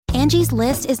Angie's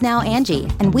List is now Angie,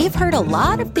 and we've heard a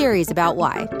lot of theories about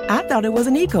why. I thought it was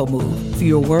an eco move.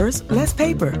 Fewer words, less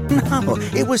paper. No,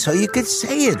 it was so you could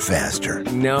say it faster.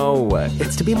 No,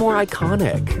 it's to be more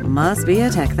iconic. Must be a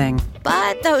tech thing.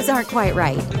 But those aren't quite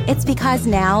right. It's because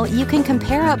now you can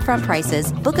compare upfront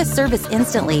prices, book a service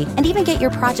instantly, and even get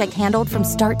your project handled from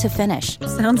start to finish.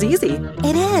 Sounds easy.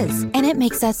 It is, and it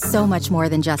makes us so much more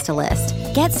than just a list.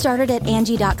 Get started at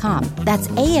Angie.com. That's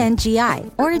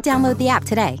ANGI, or download the app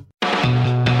today.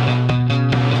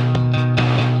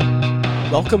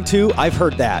 Welcome to I've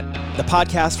Heard That, the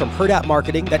podcast from Herd App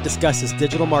Marketing that discusses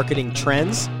digital marketing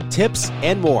trends, tips,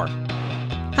 and more.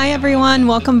 Hi, everyone.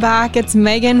 Welcome back. It's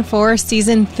Megan for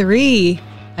season 3.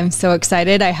 I'm so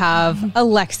excited. I have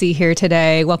Alexi here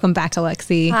today. Welcome back,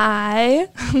 Alexi. Hi.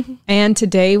 And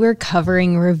today we're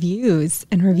covering reviews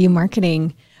and review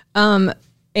marketing. And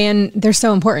they're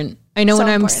so important. I know when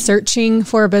I'm searching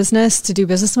for a business to do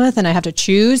business with and I have to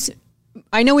choose,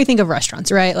 I know we think of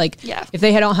restaurants, right? Like if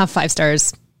they don't have 5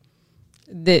 stars,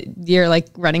 you're like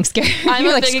running scared.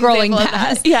 You're like scrolling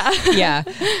past. Yeah.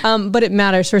 But it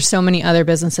matters for so many other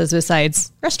businesses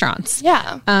besides restaurants.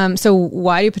 Yeah. So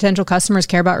why do potential customers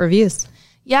care about reviews?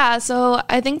 Yeah. So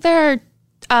I think there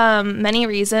are many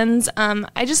reasons.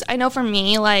 I know for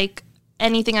me, like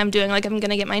anything I'm doing, like I'm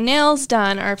going to get my nails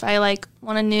done, or if I like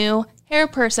want a new hair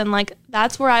person, like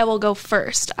that's where I will go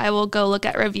first. I will go look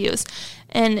at reviews.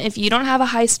 And if you don't have a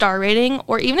high star rating,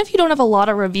 or even if you don't have a lot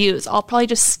of reviews, I'll probably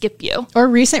just skip you. Or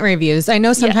recent reviews. I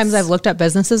know sometimes I've looked at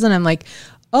businesses and I'm like,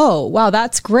 oh, wow,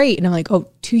 that's great. And I'm like, oh,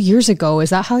 2 years ago,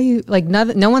 is that how you, like,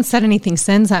 no one said anything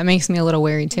since? That makes me a little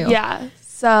wary too. Yeah.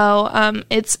 So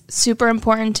it's super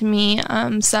important to me.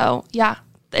 So yeah,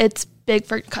 it's big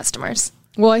for customers.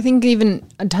 Well, I think even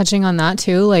touching on that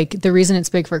too, like the reason it's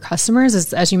big for customers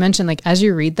is, as you mentioned, like as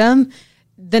you read them,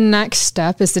 the next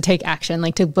step is to take action,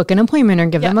 like to book an appointment or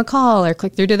give them a call or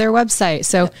click through to their website.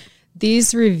 So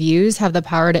these reviews have the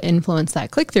power to influence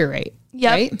that click-through rate.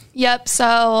 Right? Yep.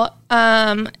 So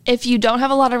if you don't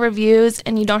have a lot of reviews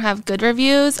and you don't have good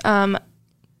reviews,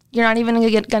 you're not even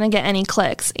going to get any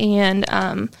clicks.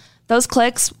 And those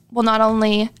clicks will not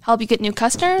only help you get new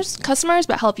customers,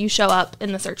 but help you show up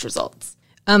in the search results.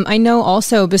 I know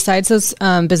also, besides those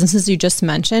businesses you just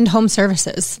mentioned, home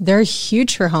services, they're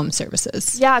huge for home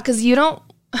services. Yeah, because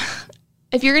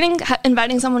if you're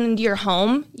inviting someone into your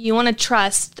home, you want to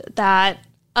trust that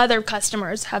other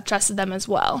customers have trusted them as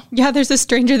well. Yeah, there's a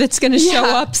stranger that's going to show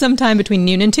up sometime between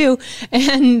noon and 2,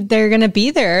 and they're going to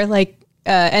be there. Like,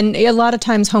 and a lot of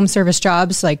times home service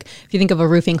jobs, like if you think of a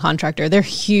roofing contractor, they're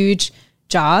huge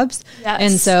jobs. Yes.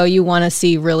 And so you want to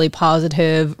see really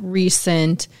positive,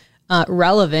 recent,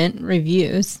 relevant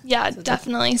reviews. Yeah,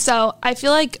 definitely. So I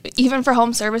feel like even for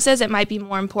home services, it might be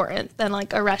more important than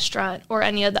like a restaurant or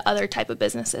any of the other type of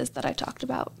businesses that I talked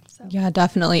about. So. Yeah,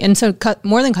 definitely. And so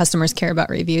more than customers care about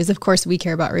reviews. Of course, we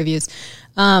care about reviews.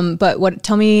 But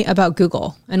tell me about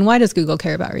Google, and why does Google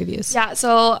care about reviews? Yeah,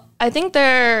 so I think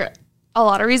there are a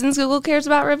lot of reasons Google cares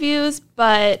about reviews,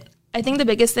 but I think the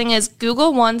biggest thing is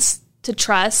Google wants to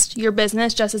trust your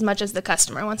business just as much as the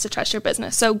customer wants to trust your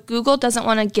business. So Google doesn't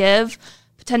want to give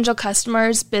potential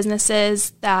customers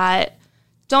businesses that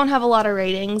don't have a lot of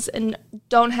ratings and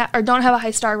don't have a high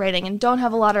star rating and don't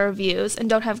have a lot of reviews and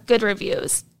don't have good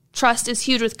reviews. Trust is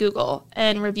huge with Google,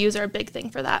 and reviews are a big thing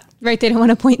for that. Right. They don't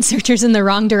want to point searchers in the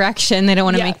wrong direction. They don't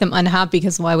want to make them unhappy,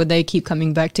 because why would they keep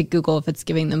coming back to Google if it's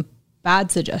giving them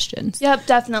bad suggestions? Yep,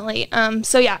 definitely.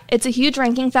 So yeah, it's a huge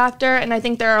ranking factor, and I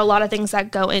think there are a lot of things that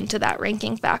go into that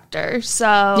ranking factor. So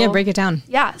yeah, break it down.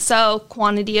 Yeah, so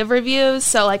quantity of reviews.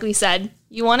 So like we said,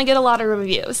 you want to get a lot of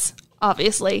reviews.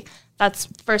 Obviously, that's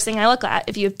the first thing I look at.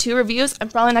 If you have 2 reviews, I'm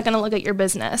probably not going to look at your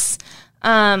business.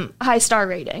 High star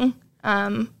rating.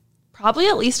 Probably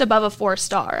at least above a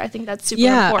 4-star. I think that's super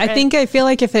important. I feel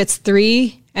like if it's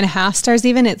 3.5 stars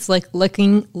even, it's like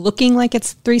looking like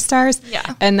it's 3 stars.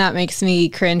 Yeah. And that makes me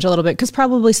cringe a little bit, because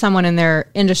probably someone in their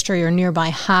industry or nearby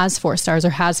has 4 stars or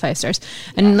has 5 stars.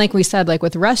 And like we said, like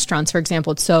with restaurants, for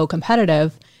example, it's so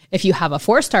competitive. If you have a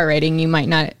 4-star rating, you might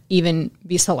not even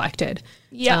be selected.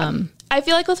 Yeah. I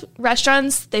feel like with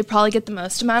restaurants, they probably get the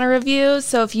most amount of reviews.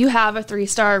 So if you have a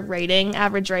 3-star rating,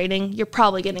 average rating, you're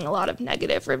probably getting a lot of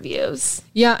negative reviews.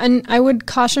 Yeah, and I would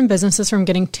caution businesses from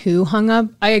getting too hung up.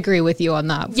 I agree with you on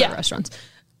that for restaurants.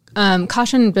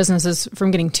 Caution businesses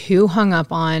from getting too hung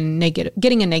up on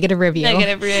getting a negative review.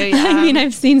 Negative review, yeah. I mean,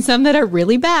 I've seen some that are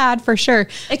really bad, for sure.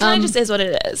 It kind of just is what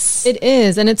it is. It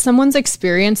is, and it's someone's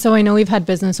experience. So I know we've had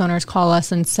business owners call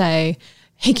us and say,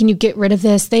 hey, can you get rid of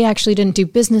this? They actually didn't do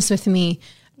business with me.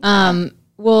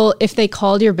 Well, if they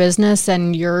called your business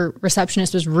and your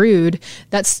receptionist was rude,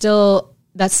 that's still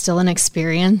that's still an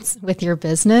experience with your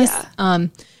business. Yeah.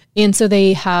 And so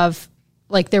they have,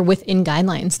 like, they're within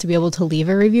guidelines to be able to leave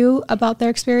a review about their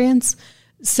experience.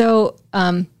 So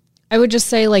I would just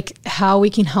say, like, how we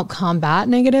can help combat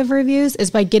negative reviews is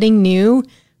by getting new,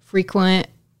 frequent,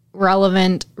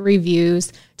 relevant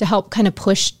reviews to help kind of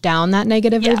push down that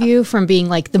negative review from being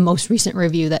like the most recent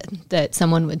review that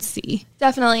someone would see.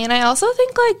 Definitely. And I also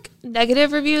think like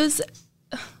negative reviews,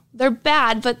 they're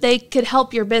bad, but they could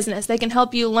help your business. They can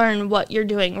help you learn what you're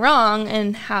doing wrong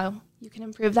and how you can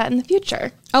improve that in the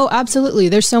future. Oh, absolutely.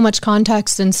 There's so much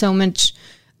context and so much,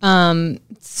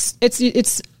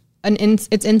 it's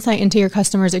insight into your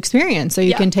customer's experience. So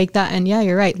you can take that and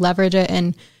you're right, leverage it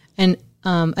and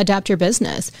adapt your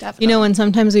business. Definitely. And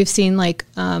sometimes we've seen like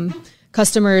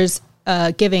customers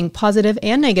giving positive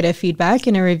and negative feedback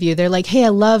in a review. They're like, hey, I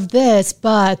love this,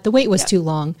 but the wait was too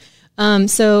long.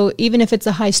 So even if it's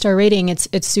a high star rating,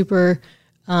 it's super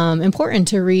important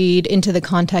to read into the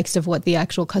context of what the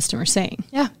actual customer's saying.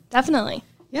 Yeah, definitely.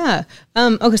 Yeah.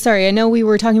 Okay, sorry. I know we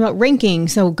were talking about ranking.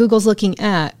 So Google's looking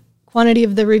at quantity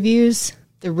of the reviews,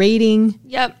 the rating.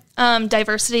 Yep.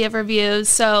 Diversity of reviews.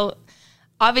 So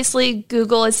obviously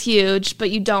Google is huge,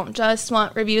 but you don't just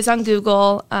want reviews on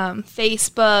Google.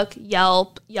 Facebook,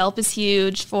 Yelp is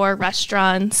huge for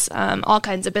restaurants, all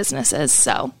kinds of businesses.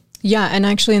 So yeah, and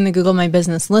actually in the Google My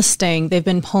Business listing, they've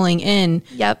been pulling in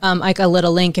like a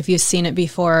little link, if you've seen it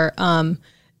before,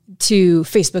 to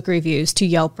Facebook reviews, to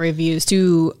Yelp reviews,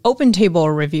 to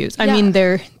OpenTable reviews. I mean,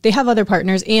 they have other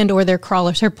partners and or their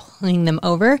crawlers are pulling them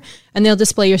over, and they'll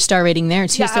display your star rating there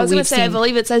too. Yeah, so I was going to say, I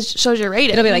believe it shows your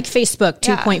rating. It'll be like Facebook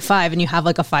 2.5 and you have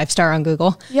like a 5-star on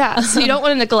Google. Yeah, so you don't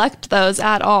want to neglect those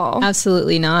at all.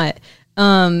 Absolutely not.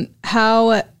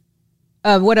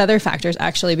 What other factors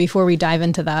actually before we dive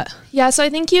into that? Yeah, so I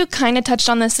think you kind of touched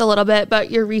on this a little bit,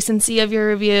 but your recency of your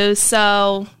reviews.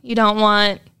 So you don't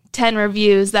want 10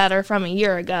 reviews that are from a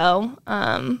year ago.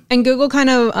 And Google kind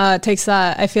of takes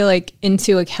that, I feel like,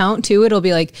 into account too. It'll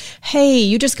be like, hey,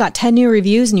 you just got 10 new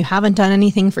reviews and you haven't done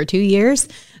anything for 2 years.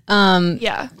 And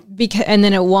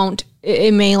then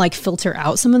it may like filter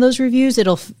out some of those reviews.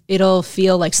 It'll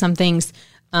feel like something's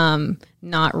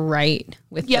not right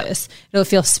with this. It'll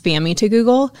feel spammy to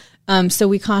Google. So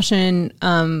we caution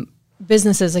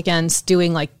businesses against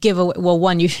doing like giveaway. Well,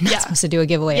 one, you're not supposed to do a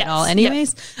giveaway at all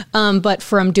anyways. But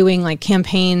from doing like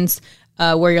campaigns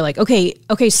where you're like,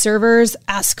 okay, servers,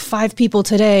 ask 5 people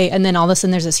today. And then all of a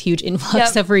sudden there's this huge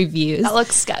influx of reviews. That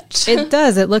looks sketch. It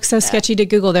does. It looks so sketchy to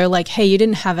Google. They're like, hey, you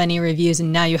didn't have any reviews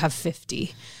and now you have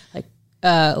 50.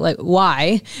 Like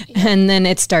why? And then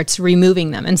it starts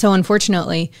removing them. And so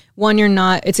unfortunately, one,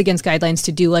 it's against guidelines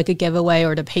to do like a giveaway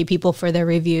or to pay people for their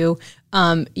review.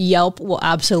 Yelp will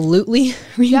absolutely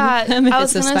remove them if it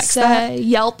suspects that.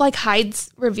 Yelp like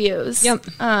hides reviews. Yep.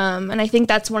 And I think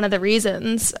that's one of the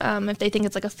reasons, if they think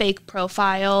it's like a fake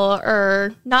profile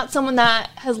or not someone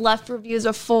that has left reviews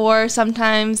before,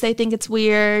 sometimes they think it's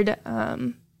weird.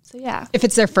 So yeah, if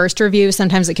it's their first review,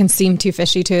 sometimes it can seem too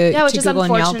fishy to which is Google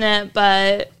unfortunate, and Yelp.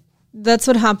 but that's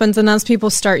what happens. And as people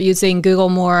start using Google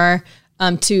more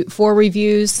for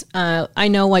reviews, I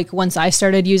know like once I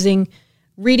started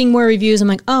reading more reviews, I'm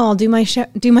like, oh, I'll do my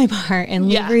part and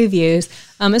leave reviews,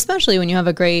 especially when you have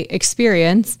a great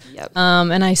experience. Yep.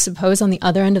 And I suppose on the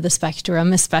other end of the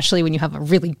spectrum, especially when you have a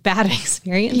really bad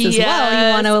experience as well,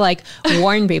 you want to like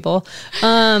warn people.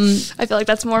 I feel like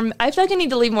I feel like I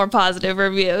need to leave more positive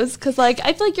reviews because like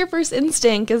I feel like your first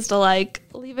instinct is to like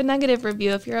leave a negative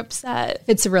review if you're upset.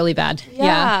 It's really bad.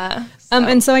 Yeah.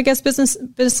 And so I guess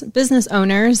business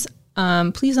owners,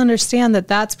 please understand that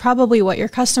that's probably what your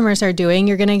customers are doing.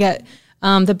 You're going to get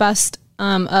the best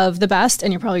of the best,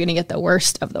 and you're probably going to get the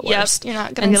worst of the worst. You're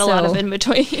not going to get a lot of in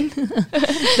between.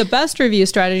 The best review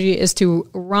strategy is to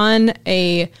run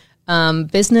a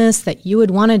business that you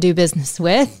would want to do business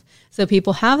with, so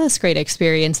people have this great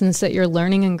experience and so that you're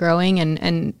learning and growing,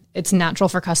 and it's natural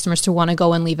for customers to want to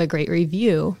go and leave a great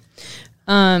review.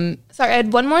 Sorry, I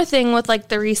had one more thing with like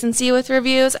the recency with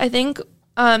reviews. I think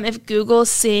if Google's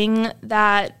seeing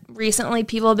that recently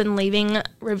people have been leaving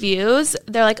reviews,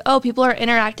 they're like, oh, people are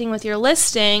interacting with your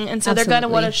listing. And so they're going to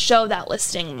want to show that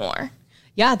listing more.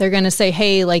 Yeah, they're going to say,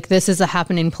 hey, like this is a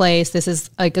happening place. This is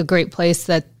like a great place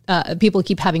that people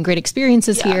keep having great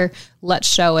experiences here. Let's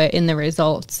show it in the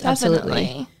results.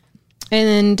 Definitely.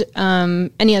 Absolutely.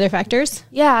 And any other factors?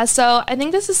 Yeah, so I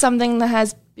think this is something that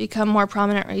has become more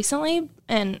prominent recently,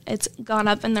 and it's gone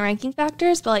up in the ranking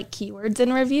factors, but like keywords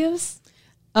in reviews.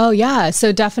 Oh, yeah.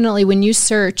 So definitely when you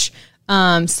search,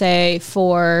 say,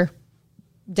 for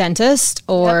dentist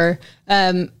or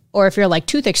or if you're like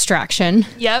tooth extraction,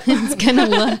 Yep. it's going to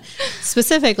look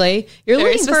specifically, you're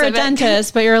Very looking for a specific.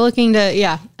 dentist, but you're looking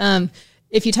to,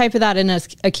 if you type that in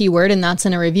a keyword and that's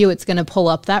in a review, it's going to pull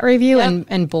up that review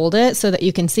and bold it so that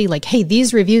you can see like, hey,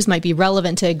 these reviews might be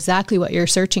relevant to exactly what you're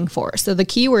searching for. So the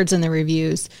keywords in the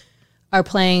reviews are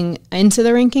playing into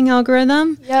the ranking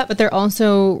algorithm, but they're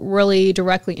also really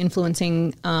directly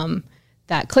influencing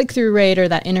that click-through rate or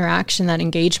that interaction, that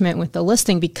engagement with the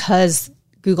listing, because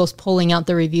Google's pulling out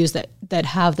the reviews that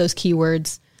have those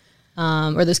keywords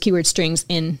or those keyword strings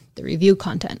in the review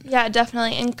content. Yeah,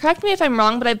 definitely. And correct me if I'm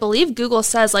wrong, but I believe Google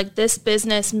says like this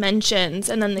business mentions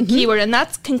and then the keyword, and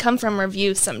that can come from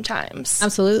reviews sometimes.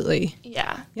 Absolutely.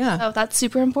 Yeah. Yeah. So that's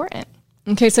super important.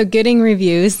 Okay, so getting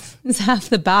reviews is half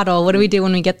the battle. What do we do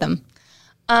when we get them?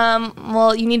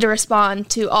 Well, you need to respond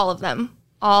to all of them,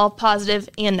 all positive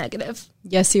and negative.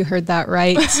 Yes, you heard that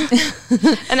right.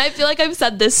 And I feel like I've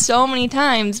said this so many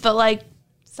times, but like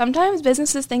sometimes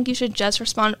businesses think you should just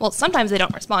respond. Well, sometimes they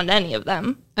don't respond to any of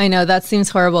them. I know, that seems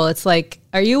horrible. It's like,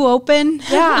 are you open?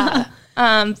 Yeah.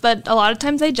 But a lot of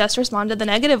times they just respond to the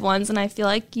negative ones. And I feel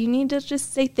like you need to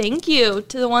just say thank you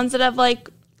to the ones that have like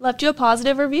left you a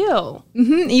positive review.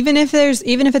 Even if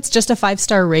it's just a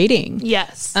 5-star rating.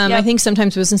 Yes. I think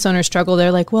sometimes business owners struggle.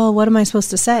 They're like, well, what am I supposed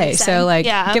to say? So like,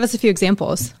 give us a few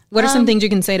examples. What are some things you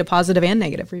can say to positive and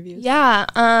negative reviews?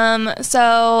 Yeah.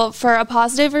 So for a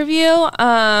positive review,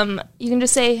 you can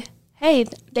just say, hey,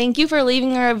 thank you for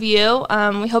leaving a review.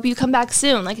 We hope you come back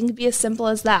soon. Like it can be as simple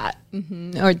as that.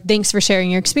 Or thanks for sharing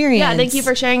your experience. Yeah. Thank you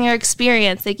for sharing your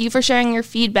experience. Thank you for sharing your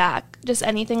feedback. Just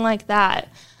anything like that.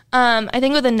 I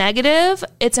think with a negative,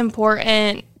 it's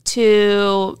important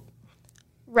to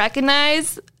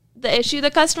recognize the issue the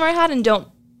customer had and don't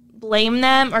blame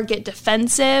them or get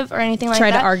defensive or anything like that.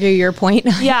 Try to argue your point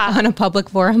on a public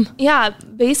forum. Yeah,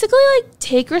 basically like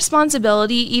take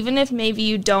responsibility even if maybe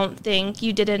you don't think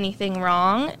you did anything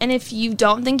wrong. And if you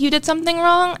don't think you did something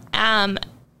wrong,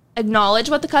 acknowledge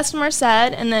what the customer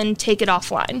said and then take it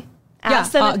offline.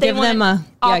 Ask them if they want an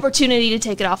opportunity to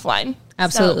take it offline.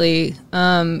 Absolutely.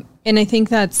 And I think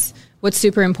that's what's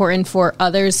super important for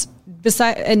others.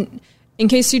 And in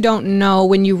case you don't know,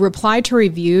 when you reply to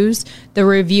reviews, the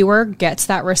reviewer gets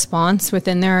that response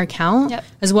within their account,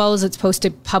 as well as it's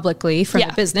posted publicly from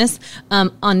the business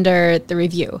under the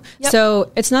review.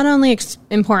 So it's not only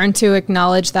important to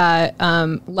acknowledge that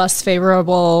less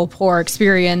favorable, poor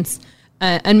experience,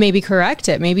 and maybe correct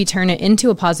it, maybe turn it into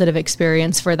a positive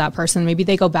experience for that person. Maybe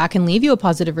they go back and leave you a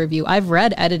positive review. I've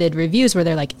read edited reviews where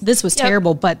they're like, this was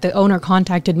terrible, but the owner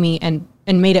contacted me and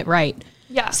made it right.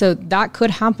 Yeah. So that could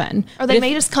happen. Or they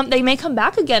may come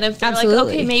back again if they're like,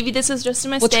 okay, maybe this is just a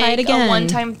mistake, we'll try it again. A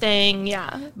one-time thing.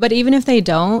 Yeah. But even if they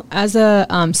don't, as a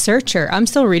searcher, I'm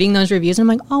still reading those reviews and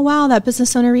I'm like, oh wow, that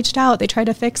business owner reached out. They tried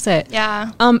to fix it.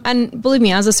 Yeah. And believe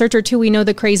me, as a searcher too, we know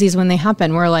the crazies when they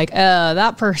happen. We're like,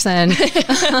 that person,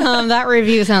 that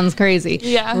review sounds crazy.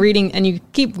 Yeah. And you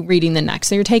keep reading the next.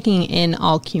 So you're taking in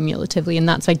all cumulatively. And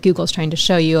that's why Google's trying to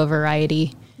show you a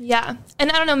variety. Yeah.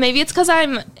 And I don't know, maybe it's because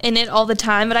I'm in it all the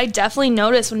time, but I definitely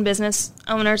notice when business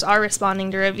owners are responding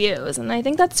to reviews. And I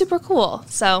think that's super cool.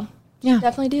 So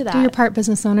definitely do that. Do your part,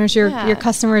 business owners. Your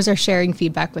customers are sharing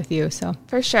feedback with you. So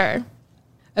for sure.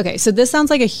 Okay, so this sounds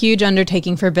like a huge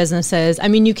undertaking for businesses. I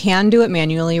mean, you can do it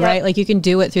manually, right? Like you can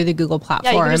do it through the Google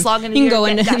platform. Yeah, you can just log into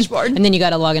your dashboard. And then you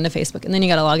got to log into Facebook. And then you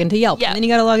got to log into Yelp. And then you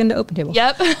got to log into OpenTable.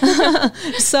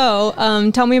 Yep.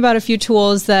 So tell me about a few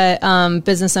tools that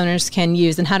business owners can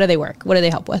use and how do they work? What do they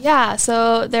help with? Yeah,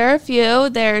 so there are a few.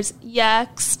 There's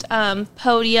Yext,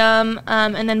 Podium,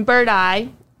 and then Birdeye.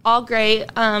 All great.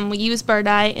 We use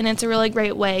Birdeye, and it's a really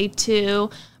great way to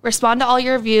respond to all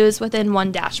your reviews within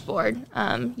one dashboard.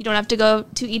 You don't have to go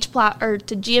to each or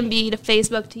to GMB, to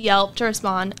Facebook, to Yelp to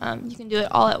respond. You can do it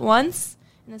all at once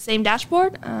in the same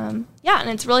dashboard. And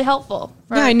it's really helpful.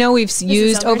 I know we've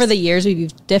used over the years. We've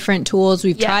used different tools.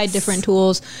 We've tried different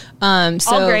tools. All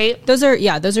great. Those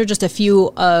are just a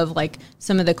few of like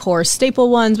some of the core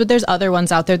staple ones. But there's other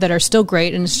ones out there that are still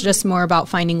great, and it's just more about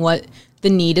finding what the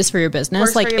need is for your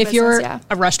business. Like if you're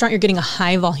a restaurant, you're getting a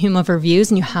high volume of reviews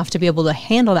and you have to be able to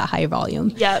handle that high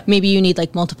volume. Maybe you need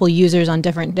like multiple users on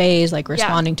different days, like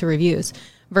responding to reviews,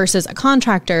 versus a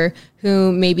contractor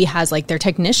who maybe has like their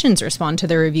technicians respond to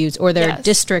their reviews or their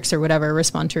districts or whatever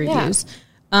respond to reviews.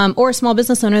 Or a small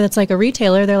business owner that's like a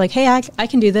retailer. They're like, hey, I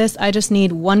can do this. I just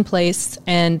need one place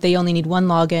and they only need one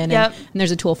login. And there's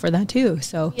a tool for that too.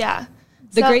 So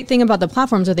the great thing about the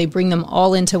platforms is they bring them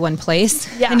all into one place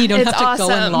and you don't have to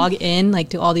go and log in like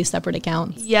to all these separate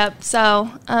accounts. Yep. So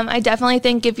I definitely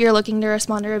think if you're looking to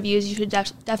respond to reviews, you should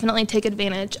definitely take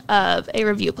advantage of a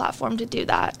review platform to do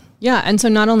that. Yeah. And so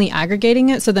not only aggregating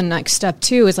it, so the next step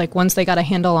too is like once they got a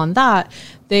handle on that,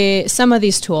 some of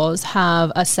these tools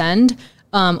have a send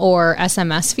or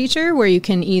SMS feature where you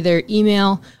can either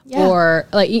email or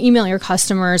like email your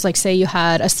customers, like say you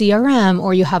had a CRM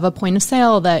or you have a point of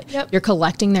sale that you're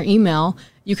collecting their email.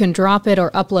 You can drop it or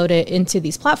upload it into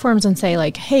these platforms and say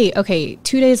like, hey, okay,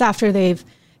 2 days after they've,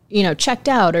 checked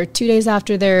out or 2 days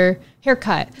after their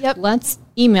haircut, let's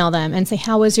email them and say,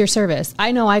 how was your service?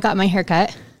 I know I got my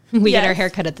haircut. We get our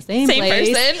haircut at the same place.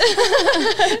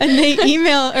 Person. And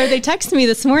they text me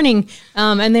this morning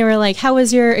and they were like, how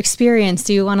was your experience?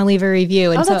 Do you want to leave a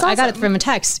review? And so I got it from a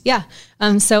text. Yeah.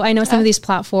 So I know some of these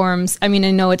platforms, I mean,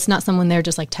 I know it's not someone there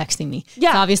just like texting me.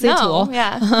 Yeah. It's obviously a tool.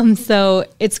 Yeah. So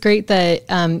it's great that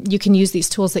you can use these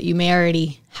tools that you may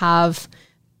already have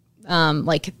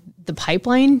like the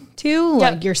pipeline to,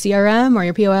 like your CRM or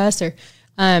your POS or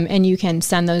and you can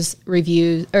send those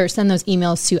reviews or send those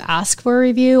emails to ask for a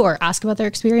review or ask about their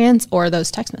experience or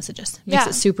those text messages. Makes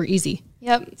it super easy.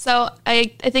 Yep. So I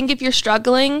think if you're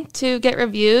struggling to get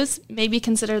reviews, maybe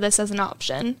consider this as an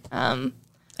option.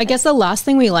 I guess the last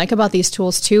thing we like about these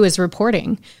tools too is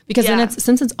reporting, because then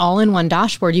since it's all in one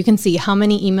dashboard, you can see how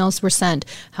many emails were sent,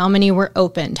 how many were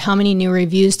opened, how many new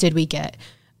reviews did we get.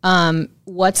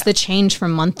 What's the change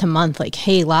from month to month? Like,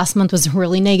 hey, last month was a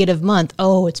really negative month.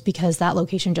 Oh, it's because that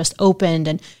location just opened.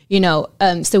 And,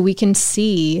 so we can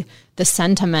see the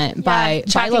sentiment by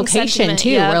location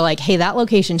too. We're like, hey, that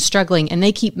location's struggling. And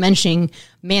they keep mentioning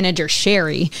manager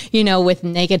Sherry, with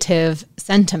negative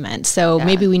sentiment. So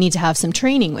maybe we need to have some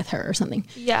training with her or something.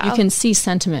 Yeah. You can see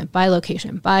sentiment by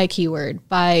location, by keyword,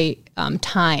 by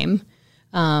time,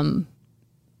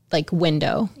 like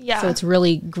window. Yeah. So it's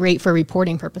really great for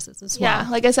reporting purposes as well. Yeah.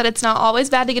 Like I said, it's not always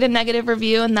bad to get a negative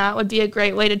review, and that would be a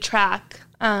great way to track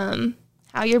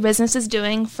how your business is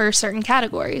doing for certain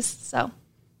categories. So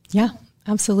yeah,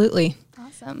 absolutely.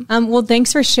 Awesome. Well,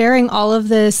 thanks for sharing all of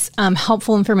this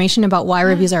helpful information about why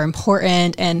reviews are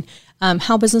important and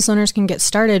how business owners can get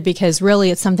started, because really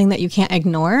it's something that you can't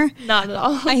ignore. Not at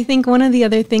all. I think one of the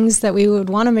other things that we would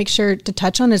want to make sure to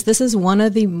touch on is this is one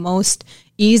of the most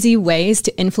easy ways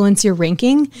to influence your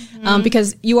ranking,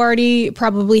 because you already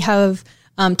probably have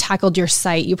tackled your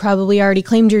site. You probably already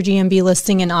claimed your GMB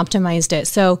listing and optimized it.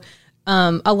 So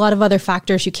a lot of other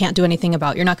factors you can't do anything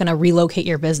about. You're not going to relocate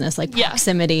your business, like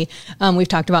proximity. We've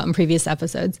talked about in previous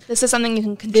episodes. This is something you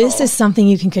can control. This is something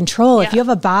you can control. If you have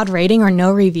a bad rating or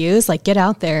no reviews, like get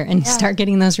out there and start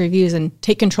getting those reviews and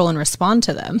take control and respond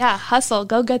to them. Yeah, hustle,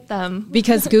 go get them.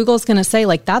 Because Google's going to say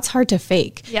like, that's hard to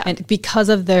fake. Yeah. And because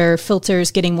of their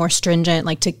filters getting more stringent,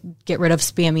 like to get rid of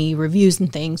spammy reviews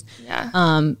and things,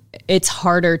 it's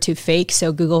harder to fake.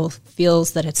 So Google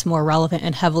feels that it's more relevant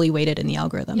and heavily weighted in the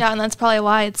algorithm. Yeah, and that's probably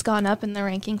why it's gone up in the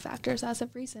ranking factors as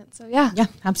of recent. So yeah,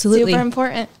 absolutely. Super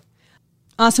important.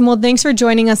 Awesome. Well, thanks for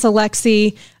joining us,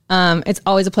 Alexi. It's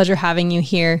always a pleasure having you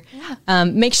here. Yeah.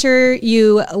 Make sure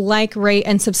you like, rate,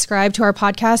 and subscribe to our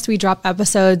podcast. We drop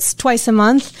episodes twice a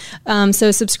month.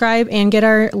 So subscribe and get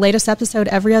our latest episode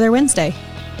every other Wednesday.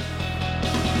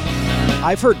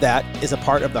 I've Heard That is a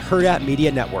part of the Hurrdat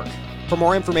Media Network. For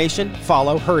more information,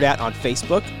 follow Hurrdat on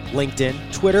Facebook,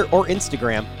 LinkedIn, Twitter, or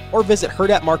Instagram, or visit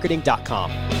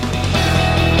hurrdatmarketing.com.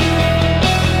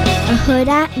 A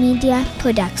Hurrdat Media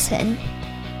Production.